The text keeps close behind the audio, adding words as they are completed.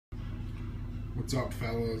What's up,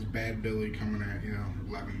 fellas? Bad Billy coming at you.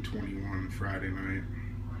 11:21 Friday night.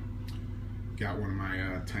 Got one of my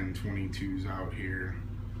 1022s out here.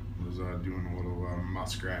 Was doing a little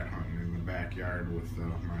muskrat hunting in the backyard with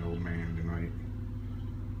my old man tonight.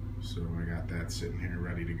 So I got that sitting here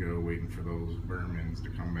ready to go, waiting for those vermins to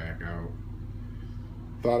come back out.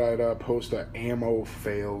 Thought I'd post an ammo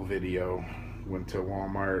fail video. Went to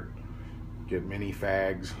Walmart, get mini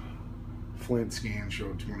fags. Flint scan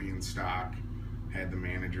showed 20 in stock. Had the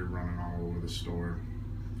manager running all over the store.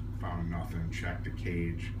 Found nothing. Checked the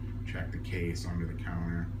cage. Checked the case under the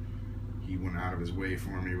counter. He went out of his way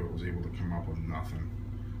for me, but was able to come up with nothing.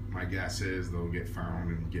 My guess is they'll get found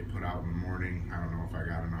and get put out in the morning. I don't know if I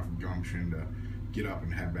got enough gumption to get up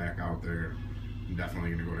and head back out there. I'm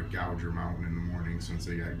definitely going to go to Gouger Mountain in the morning since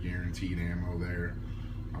they got guaranteed ammo there.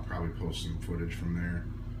 I'll probably post some footage from there.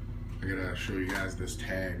 I gotta show you guys this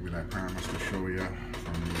tag that I promised to show you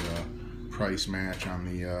from the price match on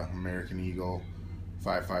the American Eagle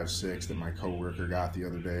 5.56 that my coworker got the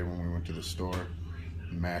other day when we went to the store.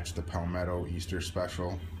 Matched the Palmetto Easter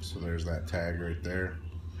special. So there's that tag right there.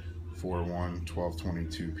 4/1,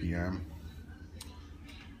 12:22 p.m.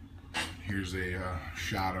 Here's a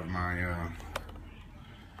shot of my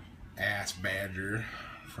ass badger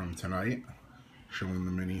from tonight, showing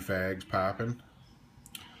the mini fags popping.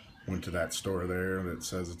 Went to that store there that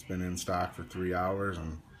says it's been in stock for 3 hours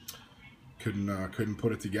and couldn't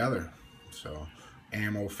put it together. So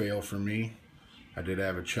ammo fail for me. I did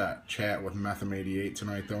have a chat with Methem88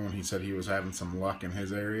 tonight though, and he said he was having some luck in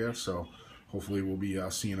his area. So hopefully we'll be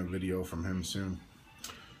seeing a video from him soon.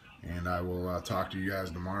 And I will talk to you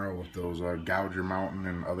guys tomorrow with those Gouger Mountain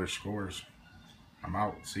and other scores. I'm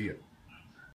out. See ya.